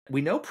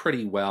We know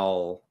pretty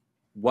well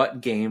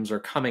what games are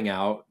coming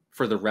out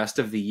for the rest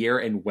of the year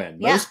and when.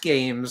 Yeah. Most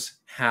games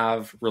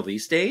have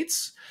release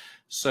dates.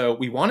 So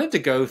we wanted to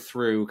go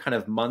through kind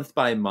of month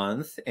by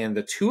month, and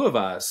the two of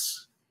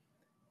us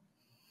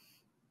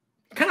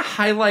kind of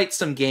highlight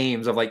some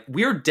games of like,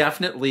 we're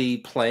definitely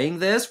playing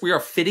this. We are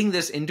fitting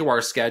this into our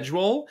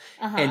schedule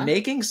and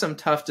making some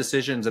tough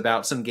decisions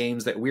about some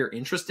games that we're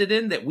interested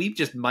in that we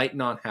just might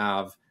not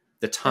have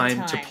the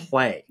time to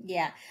play.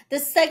 Yeah. The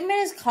segment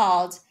is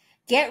called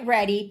Get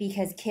Ready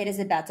Because Kid is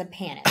About to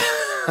Panic.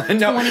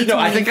 No,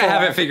 I think I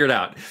have it figured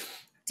out.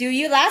 Do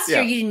you? Last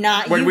year you did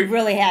not. When you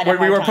really had When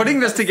we were putting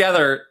this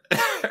together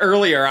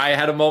earlier, I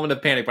had a moment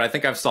of panic, but I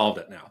think I've solved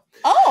it now.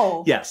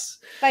 Oh. Yes.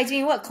 By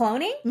doing what?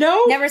 Cloning?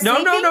 No. Never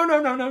sleeping?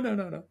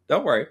 No.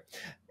 Don't worry.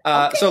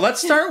 Okay. So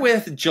let's start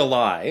with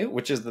July,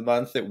 which is the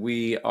month that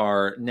we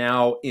are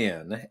now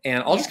in.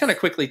 And I'll just kind of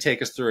quickly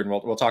take us through and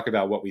we'll talk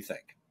about what we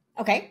think.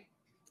 Okay.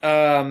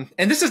 And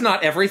this is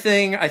not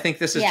everything. I think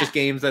this is just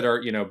games that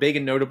are, big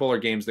and notable, or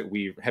games that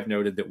we have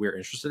noted that we're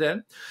interested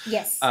in.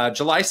 Yes.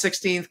 July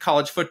 16th,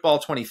 College Football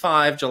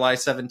 25. July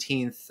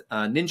 17th,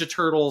 Ninja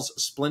Turtles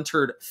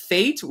Splintered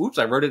Fate. Oops,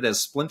 I wrote it as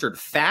Splintered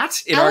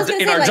Fat in our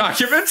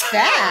documents.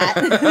 Fat?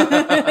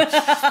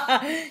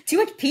 Too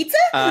much pizza?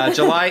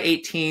 July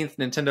 18th,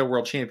 Nintendo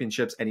World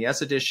Championships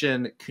NES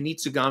Edition.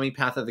 Kunitsugami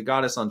Path of the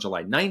Goddess on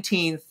July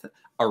 19th.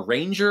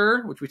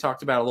 Arranger, which we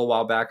talked about a little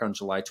while back, on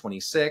July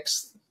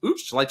 26th.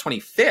 July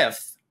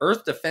 25th,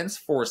 Earth Defense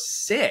Force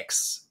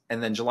 6.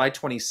 And then July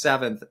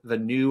 27th, the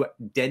new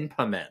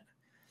Denpa Men.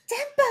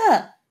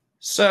 Denpa!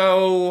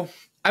 So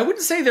I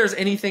wouldn't say there's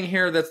anything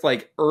here that's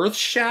like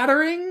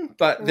earth-shattering,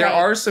 but there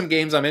are some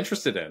games I'm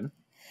interested in.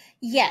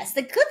 Yes.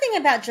 The good thing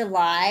about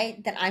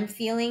July that I'm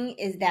feeling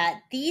is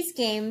that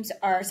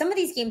some of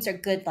these games are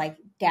good, like,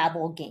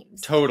 dabble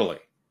games. Totally.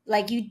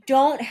 Like, you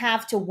don't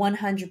have to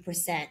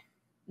 100%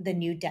 the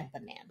new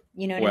Denpa Man.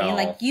 You know what I mean?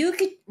 Like, you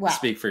could... Well,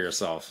 speak for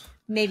yourself.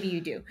 Maybe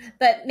you do.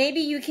 But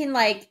maybe you can,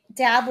 like,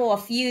 dabble a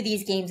few of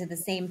these games at the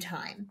same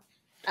time,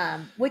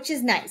 which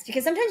is nice.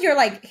 Because sometimes you're,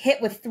 like, hit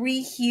with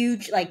 3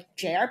 huge, like,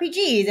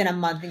 JRPGs in a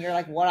month, and you're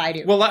like, what do I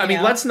do? Well, I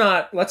mean, let's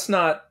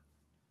not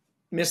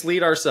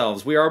mislead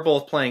ourselves. We are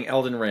both playing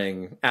Elden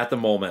Ring at the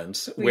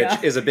moment, which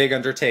is a big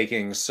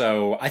undertaking.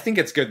 So I think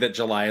it's good that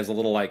July is a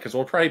little light, because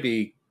we'll probably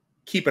be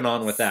keeping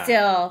on with that.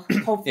 Still,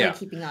 hopefully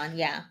keeping on,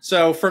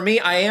 So for me,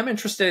 I am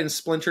interested in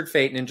Splintered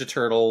Fate, Ninja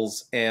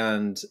Turtles,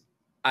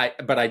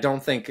 but I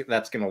don't think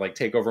that's going to like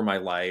take over my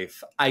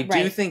life. I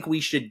do think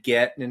we should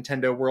get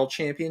Nintendo World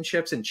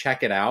Championships and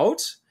check it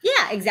out.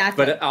 Yeah,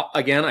 exactly. But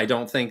again, I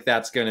don't think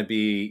that's going to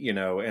be,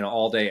 an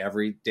all day,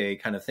 every day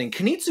kind of thing.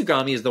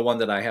 Kunitsugami is the one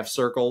that I have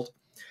circled.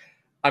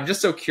 I'm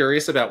just so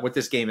curious about what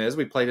this game is.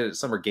 We played it at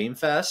Summer Game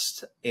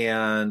Fest,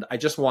 and I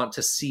just want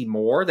to see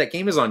more. That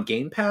game is on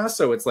Game Pass,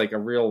 so it's like a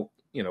real,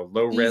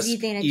 low risk,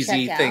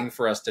 easy thing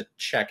for us to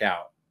check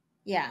out.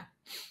 Yeah.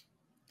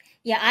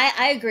 Yeah,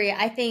 I agree.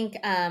 I think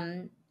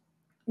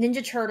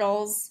Ninja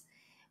Turtles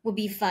would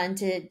be fun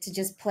to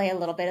just play a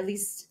little bit, at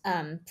least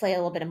play a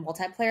little bit of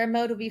multiplayer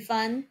mode would be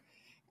fun.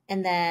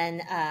 And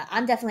then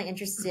I'm definitely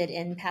interested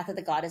in Path of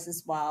the Goddess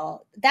as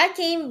well. That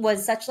game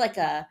was such like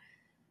a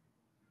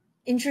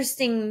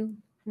interesting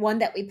one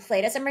that we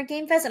played at Summer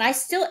Game Fest. And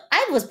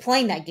I was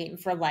playing that game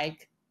for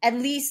like at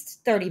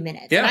least 30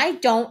 minutes. Yeah. And I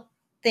don't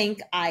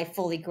think I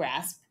fully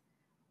grasp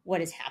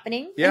what is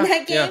happening in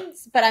that game,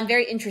 but I'm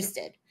very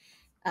interested.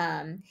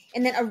 And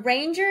then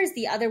Arranger is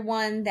the other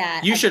one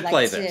that you should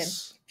play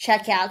this.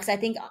 Check out, because I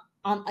think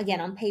again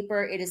on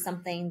paper it is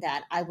something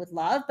that I would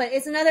love, but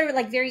it's another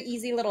like very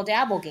easy little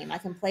dabble game. I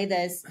can play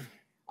this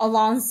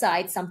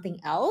alongside something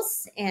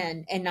else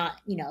and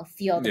not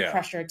feel the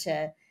pressure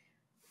to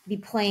be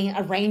playing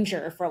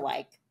Arranger for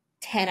like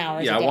 10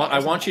 hours. Yeah, I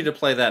want you to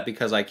play that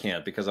because I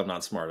can't, because I'm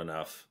not smart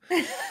enough.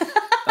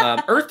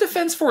 Earth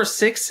Defense Force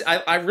 6,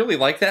 I really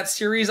like that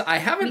series. I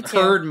haven't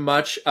heard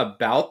much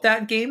about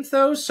that game,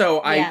 though,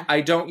 so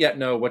I don't yet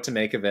know what to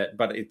make of it,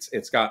 but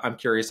I'm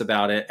curious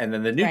about it. And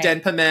then the new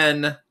Denpa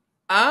Men,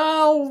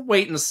 I'll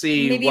wait and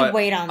see. Maybe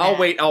wait on that. I'm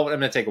going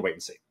to take a wait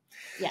and see.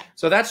 Yeah.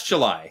 So that's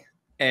July,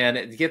 and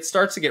it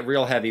starts to get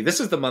real heavy. This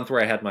is the month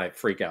where I had my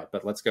freak out,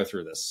 but let's go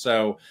through this.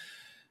 So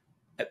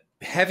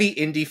heavy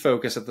indie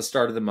focus at the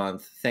start of the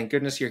month. Thank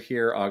goodness you're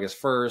here,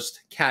 August 1st.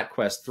 Cat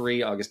Quest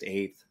 3, August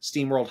 8th.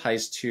 SteamWorld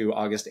Heist 2,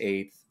 August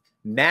 8th.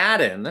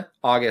 Madden,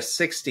 August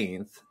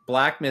 16th.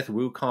 Black Myth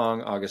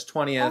Wukong, August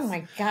 20th. Oh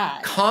my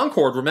God.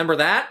 Concord, remember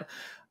that?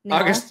 No.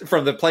 August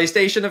from the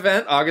PlayStation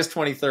event, August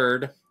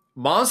 23rd.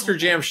 Monster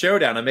Jam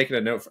Showdown, I'm making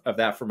a note of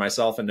that for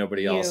myself and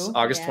nobody else.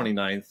 August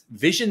 29th.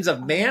 Visions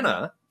of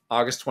Mana,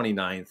 August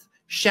 29th.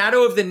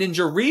 Shadow of the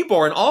Ninja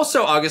Reborn,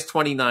 also August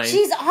 29th.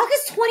 Jeez,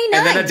 August 29th.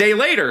 And then a day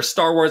later,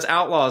 Star Wars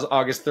Outlaws,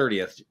 August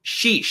 30th.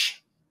 Sheesh.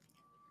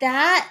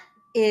 That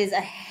is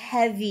a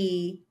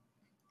heavy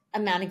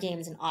amount of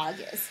games in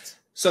August.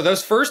 So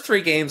those first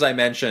 3 games I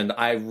mentioned,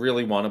 I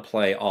really want to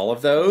play all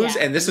of those.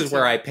 And this is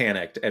where I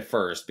panicked at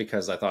first,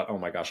 because I thought, oh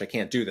my gosh, I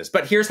can't do this.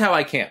 But here's how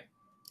I can.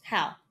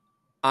 How?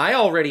 I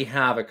already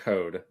have a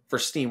code for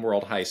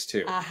SteamWorld Heist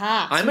 2.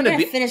 Aha. So I'm you're going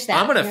to finish that.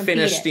 I'm going to You're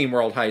finish beat it.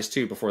 SteamWorld Heist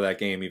 2 before that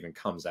game even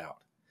comes out.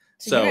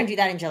 So you're going to do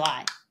that in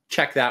July.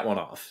 Check that one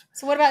off.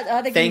 So what about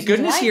other games? Thank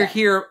goodness in July, you're then?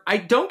 here. I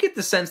don't get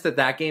the sense that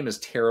that game is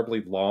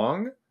terribly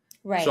long.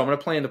 Right. So I'm going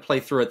to plan to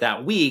play through it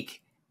that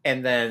week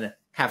and then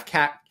have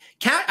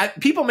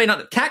people may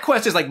not. Cat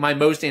Quest is like my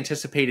most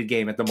anticipated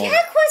game at the moment.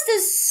 Cat Quest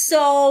is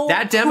so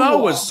That demo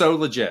cool. was so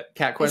legit.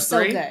 Cat Quest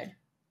 3. So good.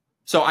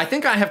 So I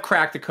think I have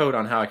cracked the code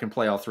on how I can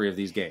play all 3 of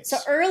these games. So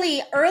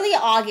early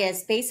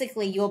August,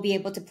 basically, you'll be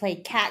able to play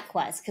Cat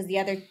Quest because the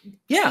other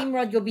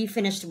SteamWorld you'll be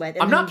finished with.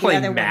 I'm not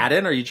playing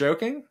Madden. Are you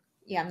joking?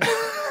 Yeah,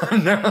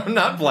 I'm not. No, I'm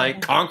not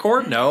playing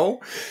Concord.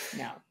 No.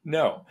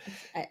 No.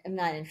 I'm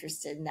not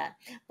interested in that.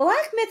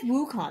 Black Myth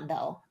Wukong,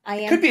 though,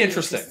 I am. Could be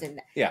interesting. In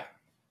that. Yeah.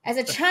 As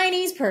a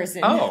Chinese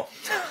person, oh,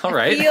 all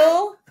right. I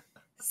feel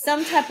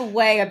some type of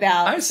way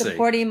about I see.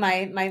 supporting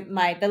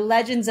the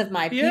legends of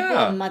my people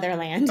and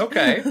motherland.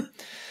 Okay.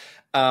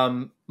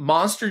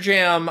 Monster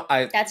Jam.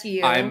 That's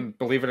you. I'm,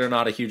 believe it or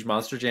not, a huge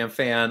Monster Jam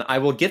fan. I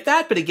will get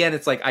that, but again,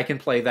 it's like I can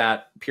play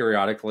that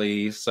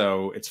periodically,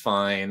 so it's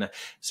fine.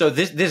 So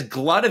this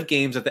glut of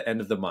games at the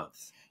end of the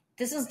month.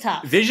 This is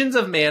tough. Visions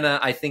of Mana,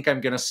 I think I'm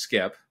gonna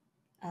skip.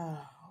 Oh.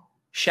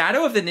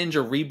 Shadow of the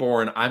Ninja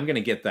Reborn, I'm gonna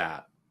get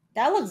that.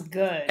 That looks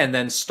good. And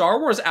then Star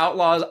Wars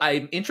Outlaws,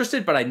 I'm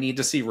interested, but I need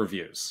to see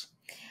reviews.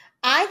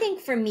 I think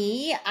for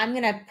me, I'm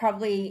going to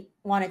probably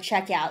want to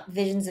check out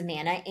Visions of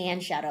Mana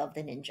and Shadow of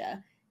the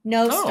Ninja.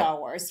 No Star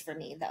Wars for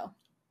me, though.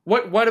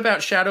 What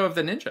about Shadow of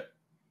the Ninja?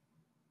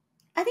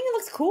 I think it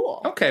looks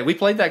cool. Okay, we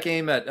played that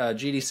game at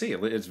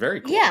GDC. It's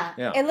very cool. Yeah,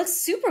 it looks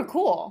super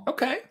cool.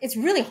 Okay. It's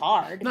really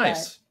hard.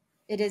 Nice.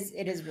 But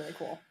it is really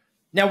cool.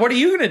 Now, what are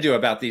you going to do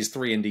about these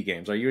 3 indie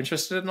games? Are you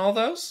interested in all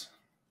those?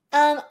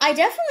 I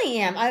definitely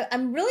am.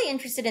 I'm really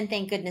interested in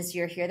Thank Goodness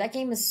You're Here. That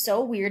game is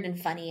so weird and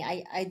funny.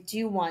 I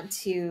do want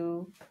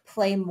to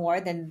play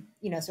more than,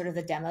 sort of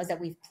the demos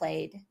that we've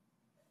played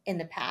in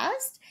the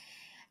past.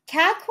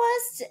 Cat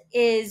Quest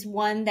is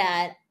one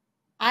that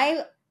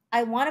I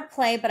want to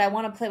play, but I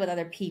want to play with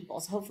other people.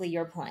 So hopefully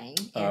you're playing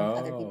and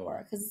other people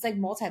are, because it's like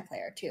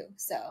multiplayer too.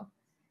 So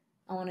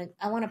I want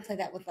to play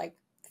that with like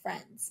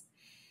friends.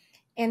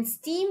 And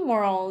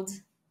SteamWorld,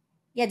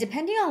 yeah,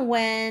 depending on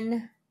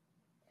when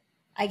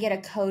I get a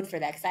code for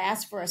that, because I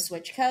asked for a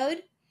Switch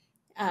code.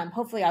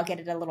 Hopefully I'll get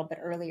it a little bit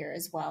earlier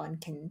as well and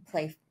can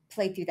play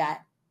through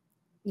that,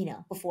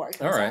 before it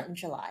comes out in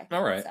July.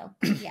 All right. So,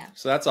 yeah.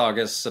 So that's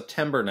August.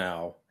 September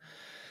now.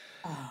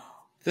 Oh.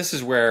 This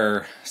is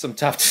where some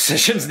tough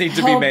decisions need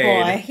to be made.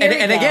 Boy.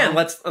 And again,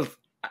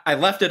 I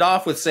left it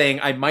off with saying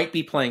I might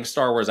be playing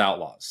Star Wars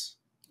Outlaws.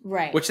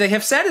 Right. Which they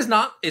have said is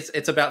not,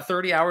 it's about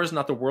 30 hours,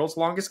 not the world's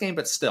longest game,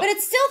 but still. But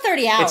it's still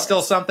 30 hours. It's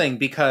still something,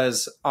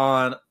 because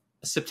on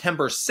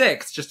September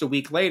 6th, just a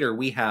week later,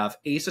 we have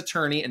Ace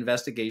Attorney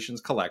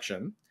Investigations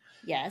Collection.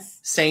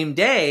 Yes. Same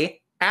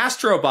day,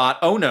 Astrobot,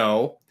 oh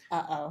no.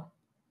 Uh-oh.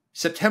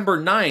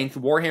 September 9th,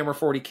 Warhammer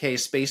 40k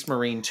Space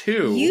Marine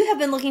 2. You have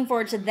been looking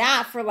forward to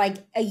that for like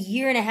a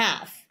year and a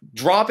half.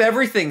 Drop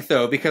everything,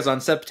 though, because on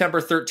September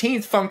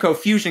 13th, Funko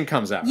Fusion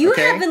comes out. You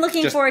have been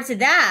looking forward to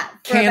that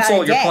for cancel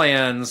about a your day.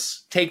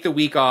 plans. Take the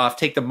week off.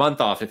 Take the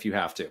month off if you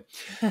have to.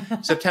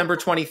 September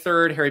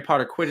 23rd, Harry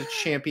Potter Quidditch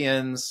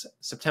Champions.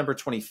 September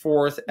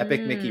 24th,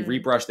 Epic Mickey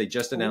Rebrush. They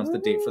just announced the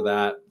date for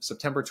that.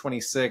 September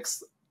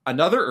 26th,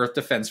 another Earth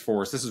Defense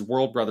Force. This is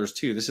World Brothers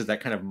 2. This is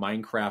that kind of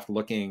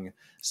Minecraft-looking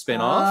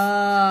spin-off.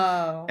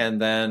 Oh. And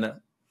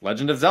then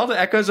Legend of Zelda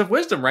Echoes of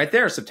Wisdom right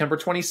there, September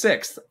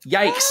 26th.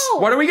 Yikes. Oh.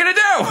 What are we going to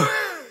do?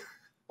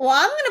 Well,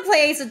 I'm going to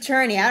play Ace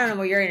Attorney. I don't know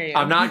what you're going to do.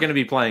 I'm not going to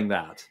be playing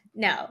that.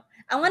 No.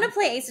 I want to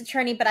play Ace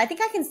Attorney, but I think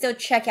I can still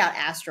check out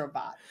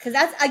Astrobot. Because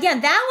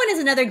that one is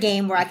another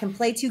game where I can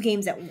play 2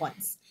 games at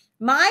once.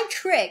 My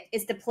trick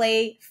is to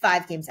play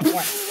 5 games at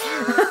once.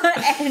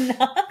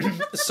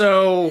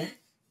 So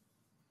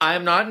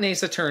I'm not an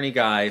Ace Attorney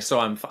guy, so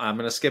I'm going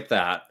to skip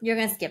that. You're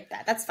going to skip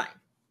that. That's fine.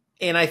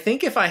 And I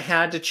think if I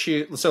had to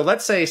choose, so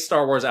let's say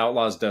Star Wars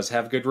Outlaws does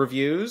have good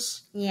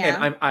reviews.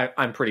 Yeah. And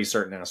I'm pretty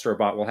certain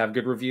Astrobot will have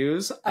good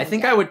reviews. I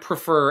think I would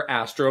prefer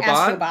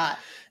Astrobot.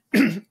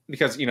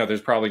 Because,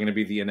 there's probably going to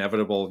be the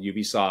inevitable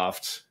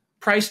Ubisoft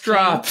price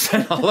drops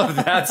and all of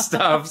that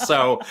stuff.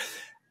 So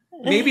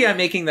maybe I'm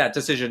making that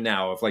decision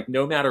now of like,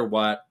 no matter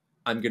what,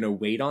 I'm going to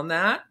wait on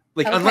that.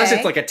 Like, unless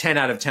it's like a 10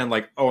 out of 10,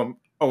 like,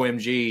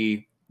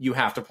 OMG, you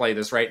have to play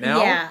this right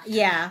now.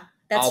 Yeah.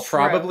 I'll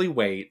probably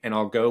wait, and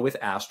I'll go with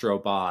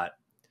Astrobot.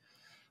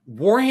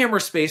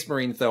 Warhammer Space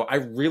Marine, though, I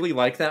really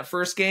like that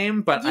first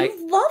game, but I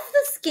love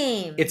this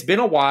game. It's been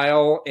a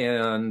while,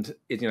 and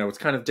it's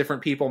kind of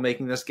different people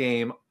making this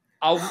game.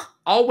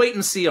 I'll wait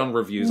and see on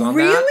reviews on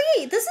that.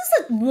 Really? This is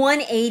a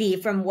 180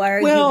 from where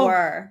you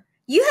were.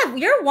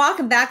 You're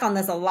walking back on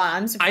this a lot.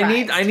 I'm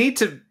surprised. I need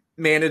to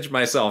manage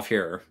myself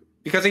here,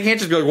 because I can't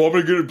just be like, well, I'm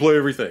going to play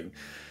everything.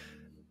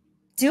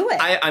 Do it.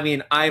 I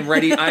mean, I'm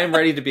ready. I am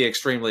ready to be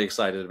extremely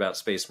excited about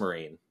Space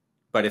Marine.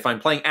 But if I'm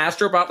playing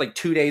Astrobot like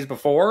 2 days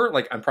before,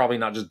 like I'm probably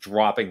not just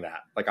dropping that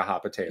like a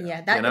hot potato.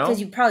 Yeah, that because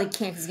you probably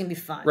can't because it's gonna be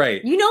fun.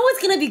 Right. You know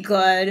it's gonna be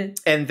good.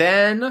 And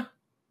then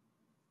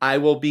I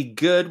will be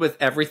good with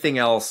everything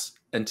else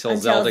until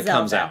Zelda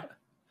comes out.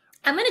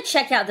 I'm gonna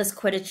check out this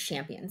Quidditch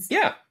Champions.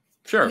 Yeah,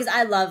 sure. Because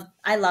I love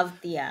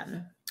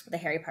the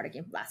Harry Potter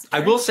game last year. I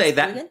will say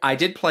that I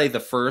did play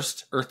the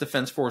first Earth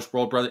Defense Force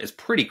World Brother. It's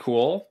pretty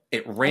cool.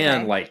 It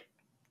ran like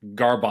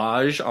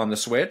garbage on the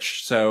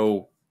Switch,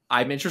 so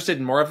I'm interested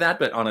in more of that,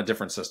 but on a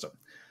different system.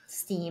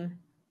 Steam.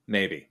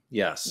 Maybe,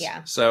 yes.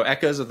 Yeah. So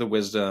Echoes of the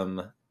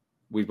Wisdom,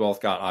 we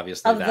both got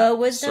obviously of that the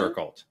wisdom?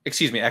 circled.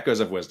 Excuse me, Echoes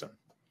of Wisdom.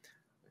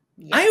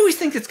 Yes. I always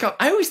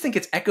think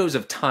it's Echoes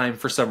of Time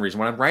for some reason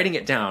when I'm writing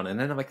it down, and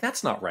then I'm like,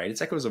 that's not right.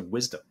 It's Echoes of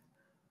Wisdom.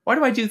 Why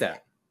do I do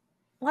that?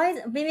 Why?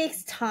 Maybe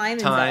it's time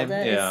and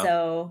Zelda is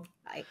so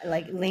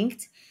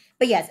linked.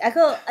 But yes,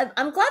 Echo.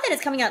 I'm glad that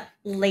it's coming out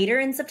later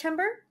in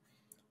September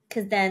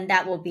because then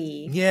that will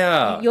be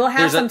you'll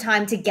have some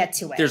time to get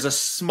to it. There's a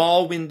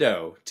small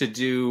window to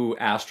do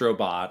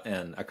Astrobot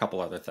and a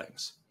couple other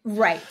things.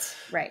 Right.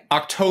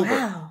 October.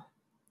 Wow.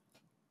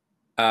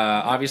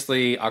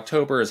 Obviously,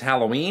 October is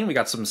Halloween. We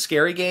got some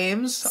scary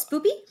games.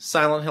 Spoopy?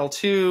 Silent Hill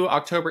 2,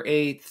 October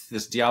 8th.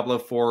 This Diablo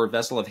 4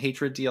 Vessel of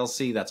Hatred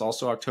DLC, that's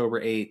also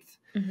October 8th.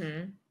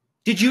 Mm-hmm.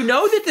 Did you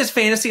know that this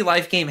Fantasy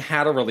Life game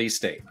had a release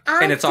date?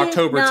 And it's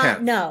October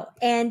 10th. No,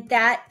 and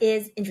that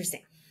is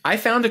interesting. I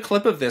found a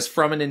clip of this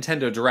from a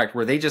Nintendo Direct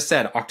where they just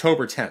said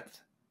October 10th.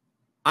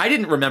 I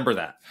didn't remember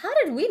that. How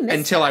did we miss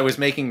until that? I was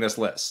making this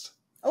list.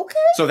 Okay.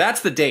 So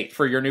that's the date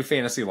for your new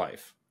Fantasy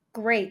Life.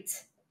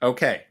 Great.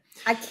 Okay.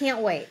 I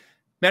can't wait.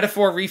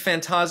 Metaphor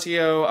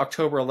ReFantazio,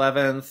 October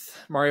 11th.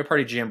 Mario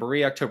Party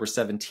Jamboree, October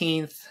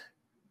 17th.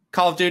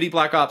 Call of Duty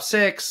Black Ops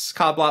 6,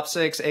 Cobb Op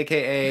 6,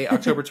 a.k.a.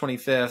 October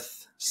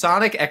 25th.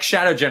 Sonic X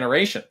Shadow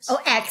Generations. Oh,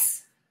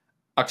 X.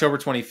 October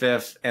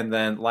 25th. And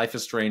then Life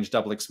is Strange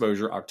Double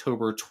Exposure,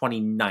 October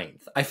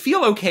 29th. I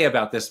feel okay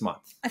about this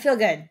month. I feel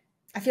good.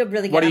 I feel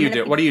really good. What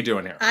are you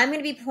doing here? I'm going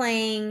to be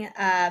playing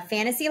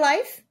Fantasy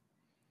Life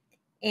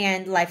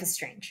and Life is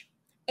Strange.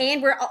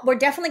 And we're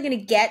definitely going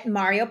to get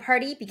Mario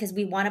Party because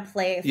we want to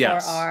play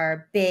for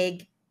our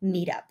big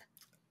meetup.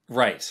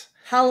 Right.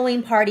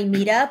 Halloween Party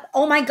meetup.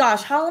 Oh my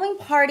gosh, Halloween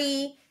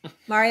Party,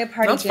 Mario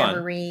Party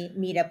Jamboree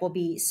meetup will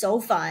be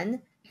so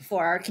fun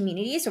for our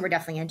community. So we're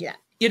definitely going to do that.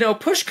 You know,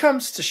 push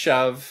comes to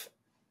shove.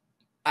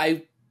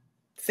 I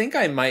think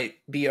I might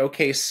be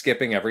okay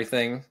skipping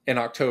everything in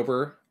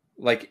October.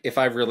 Like if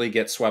I really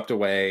get swept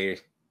away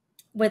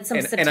with some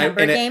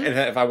September game. And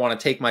if I want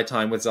to take my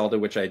time with Zelda,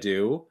 which I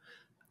do.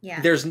 Yeah.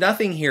 There's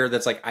nothing here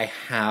that's like, I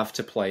have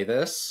to play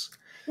this.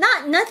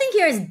 Nothing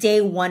here is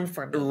day one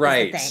for me.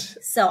 Right.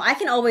 So I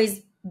can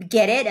always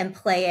get it and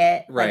play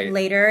it like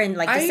later in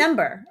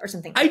December or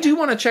something. I do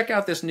want to check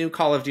out this new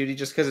Call of Duty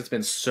just because it's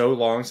been so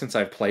long since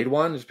I've played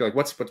one. Just be like,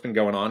 what's been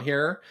going on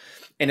here?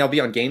 And it'll be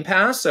on Game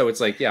Pass. So it's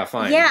like, yeah,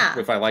 fine. Yeah.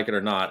 If I like it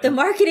or not. The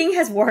marketing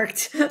has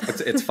worked.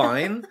 It's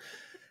fine.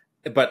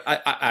 But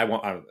I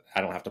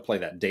don't have to play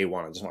that day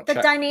one. I just want to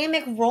check.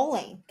 Dynamic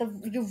rolling.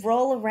 You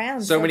roll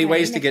around. So many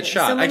ways to get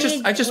shot. I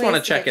just want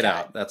to check it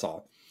out. That's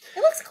all. It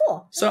looks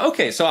cool. So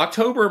so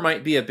October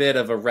might be a bit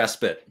of a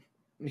respite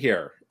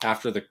here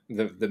after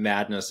the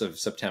madness of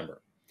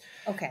September.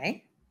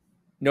 Okay.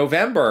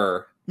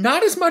 November,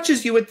 not as much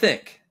as you would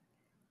think.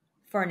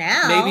 For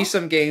now. Maybe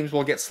some games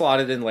will get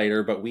slotted in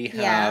later, but we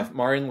have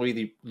Mario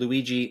and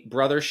Luigi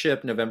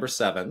Brothership November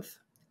 7th,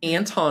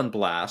 Anton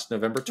Blast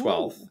November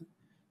 12th. Ooh.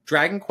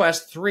 Dragon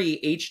Quest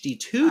III HD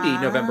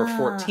 2D November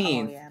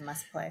 14th. Oh, yeah,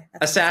 must play.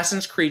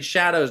 Assassin's Creed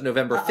Shadows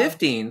November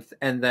 15th.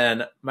 And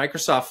then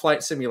Microsoft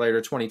Flight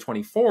Simulator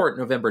 2024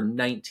 November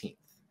 19th.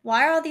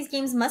 Why are all these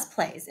games must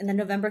plays in the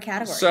November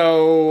category?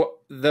 So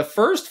the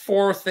first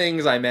four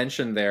things I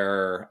mentioned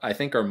there, I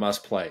think are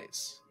must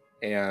plays.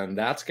 And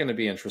that's going to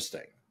be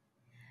interesting.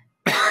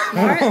 What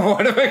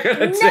am I going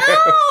to do? No!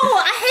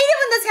 I hate it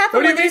when this happens.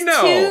 What do you mean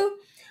no?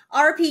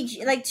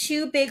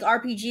 Two big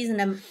RPGs in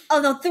them. Oh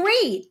no, 3!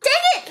 Dang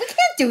it! We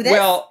can't do this.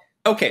 Well,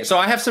 okay, so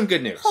I have some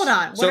good news. Hold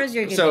on. What is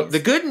your good news? So the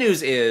good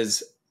news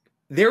is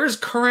there is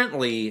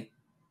currently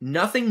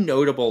nothing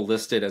notable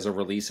listed as a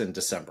release in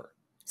December.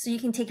 So you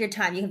can take your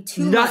time. You have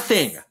 2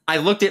 Nothing. months. I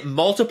looked at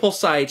multiple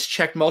sites,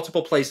 checked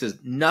multiple places.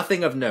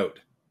 Nothing of note.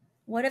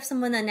 What if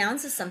someone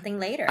announces something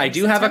later? I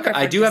do have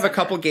a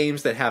couple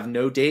games that have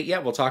no date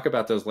yet. We'll talk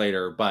about those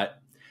later, but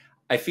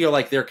I feel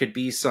like there could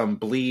be some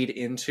bleed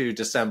into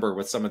December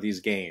with some of these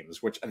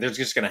games, which there's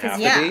just going to have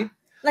to be.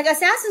 Like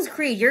Assassin's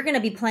Creed, you're going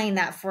to be playing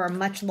that for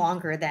much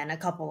longer than a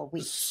couple of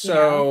weeks.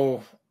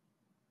 So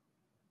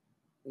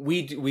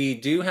we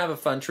do have a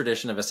fun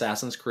tradition of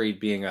Assassin's Creed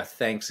being a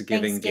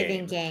Thanksgiving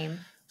game.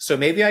 So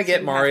maybe I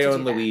get Mario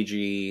and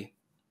Luigi.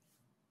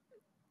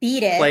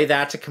 Beat it. Play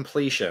that to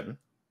completion.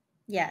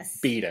 Yes.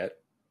 Beat it.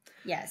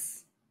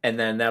 Yes. And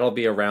then that'll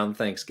be around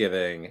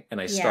Thanksgiving, and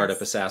I start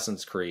up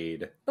Assassin's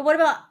Creed. But what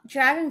about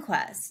Dragon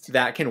Quest?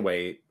 That can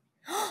wait.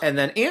 And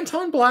then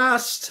Anton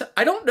Blast,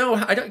 I don't know.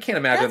 Can't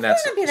imagine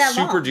that's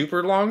super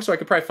duper long. So I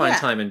could probably find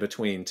time in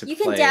between to play.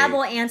 You can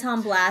dabble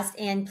Anton Blast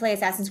and play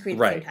Assassin's Creed at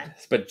the same time.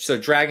 But so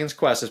Dragon's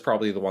Quest is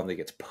probably the one that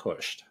gets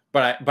pushed.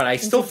 But I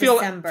still feel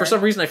for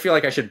some reason I feel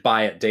like I should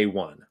buy it day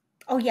one.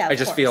 Oh yeah, I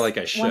just feel like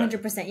I should.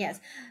 100%, yes.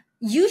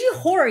 Yuji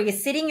Horii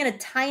is sitting in a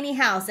tiny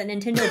house that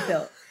Nintendo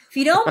built. If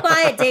you don't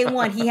buy it day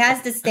one, he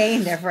has to stay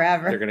in there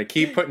forever. They're gonna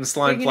keep putting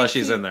slime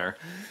plushies in there.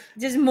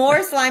 Just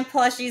more slime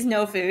plushies,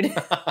 no food.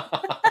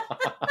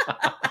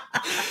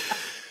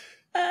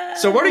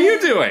 So what are you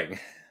doing?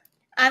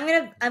 I'm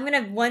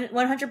gonna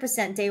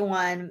 100% day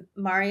one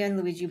Mario and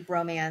Luigi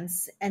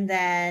bromance, and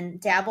then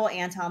dabble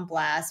Anton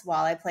Blast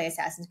while I play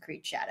Assassin's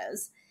Creed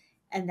Shadows,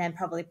 and then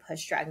probably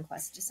push Dragon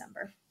Quest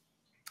December.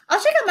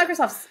 I'll check out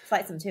Microsoft's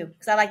Flight Sim too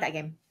because I like that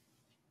game.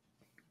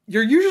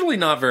 You're usually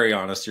not very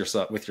honest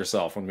with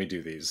yourself when we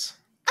do these.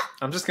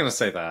 I'm just gonna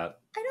say that.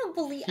 I don't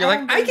believe you're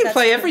like I can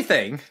play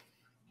everything,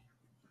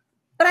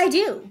 but I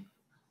do.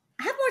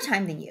 I have more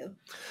time than you.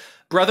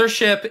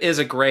 Brothership is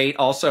a great,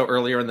 also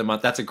earlier in the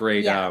month, that's a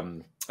great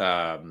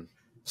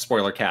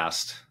spoiler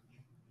cast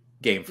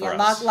game for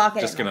us. Lock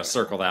it Just going to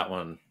circle that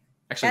one.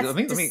 Actually, let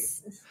me.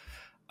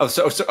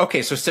 So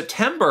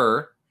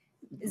September,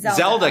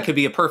 Zelda could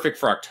be a perfect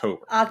for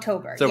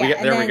October. So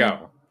there we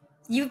go.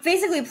 You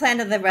basically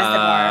planned the rest of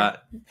our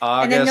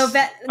August. And then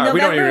November we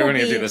don't even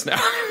need to do this now.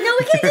 No,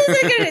 we can't do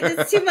this.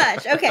 It's too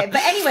much. Okay,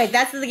 but anyway,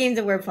 that's the games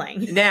that we're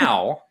playing.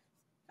 Now...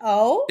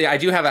 Oh? Yeah, I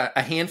do have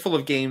a handful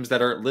of games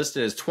that are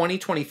listed as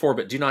 2024,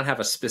 but do not have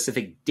a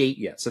specific date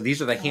yet. So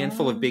these are the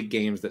handful of big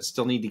games that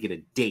still need to get a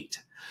date.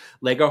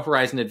 Lego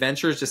Horizon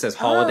Adventures just says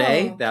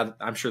holiday. That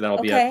I'm sure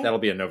that'll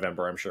be in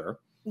November. I'm sure.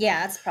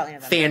 Yeah, that's probably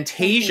November.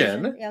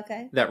 Fantasian. Yeah,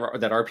 okay. That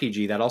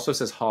RPG that also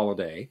says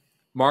holiday.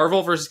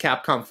 Marvel vs.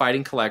 Capcom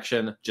Fighting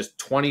Collection just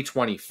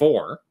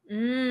 2024,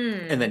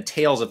 and then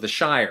Tales of the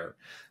Shire,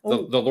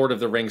 the Lord of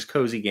the Rings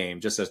cozy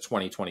game, just says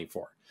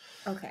 2024.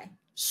 Okay.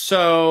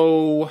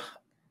 So.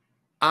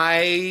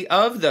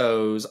 Of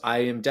those, I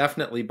am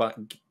definitely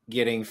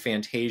getting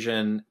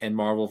Fantasian and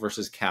Marvel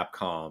vs.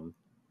 Capcom,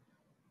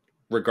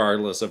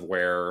 regardless of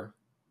where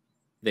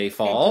they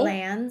fall. It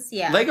lands,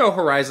 yeah. Lego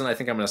Horizon, I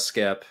think I'm going to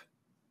skip.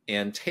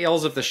 And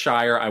Tales of the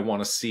Shire, I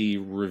want to see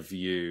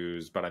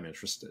reviews, but I'm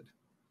interested.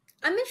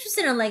 I'm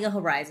interested in Lego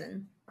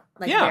Horizon.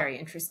 Very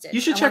interested.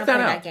 You should check that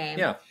out. That game.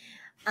 Yeah.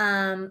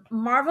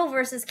 Marvel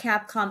vs.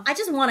 Capcom. I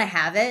just want to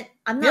have it.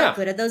 I'm not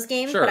good at those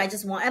games, but I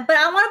want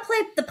to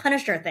play the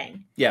Punisher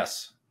thing.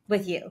 Yes.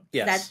 With you.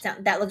 Yes.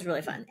 That looks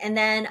really fun. And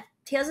then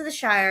Tales of the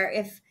Shire. I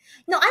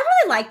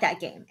really like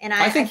that game, and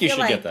I think you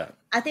should get that.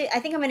 I think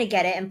I'm going to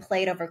get it and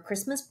play it over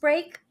Christmas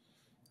break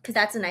because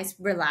that's a nice,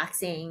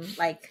 relaxing,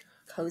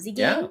 cozy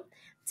game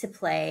to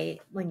play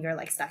when you're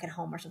stuck at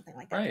home or something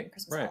like that. Right.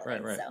 Christmas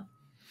Right. So.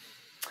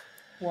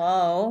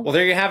 Whoa. Well,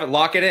 there you have it.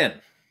 Lock it in.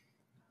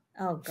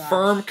 Oh, God.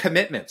 Firm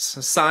commitments.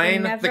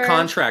 Sign the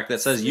contract that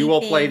says you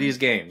will play these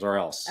games or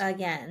else.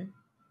 Again.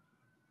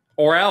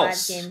 Or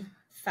else.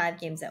 5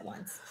 games at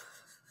once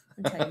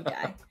until you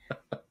die.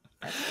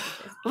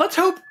 Let's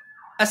hope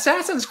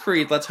Assassin's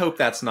Creed, let's hope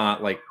that's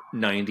not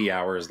 90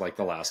 hours like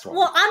the last one.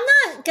 Well, I'm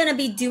not going to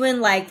be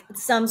doing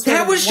some sort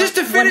That was just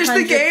to finish 100%.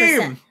 The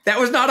game. That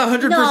was not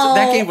 100%. No.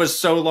 That game was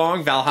so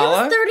long.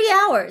 Valhalla? It was 30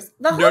 hours.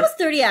 Valhalla was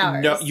 30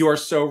 hours. No, you are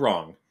so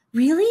wrong.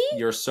 Really?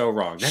 You're so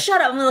wrong.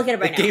 Shut up. I'm going to look at it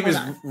right now. The game is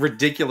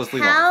ridiculously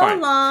long. How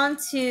long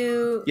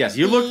to... Yes,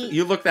 you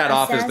look that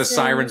off as the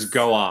sirens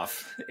go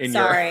off.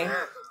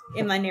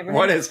 In my neighborhood.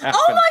 What is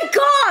happening? Oh my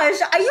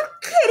gosh! Are you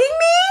kidding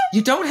me?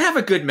 You don't have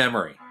a good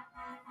memory.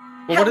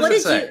 Well, what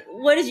does it say?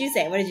 What did you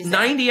say?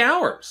 90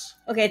 hours.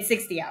 Okay, it's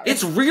 60 hours.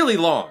 It's really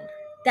long.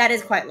 That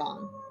is quite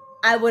long.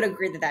 I would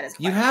agree that is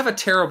quite long. You have a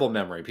terrible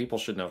memory. People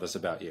should know this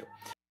about you.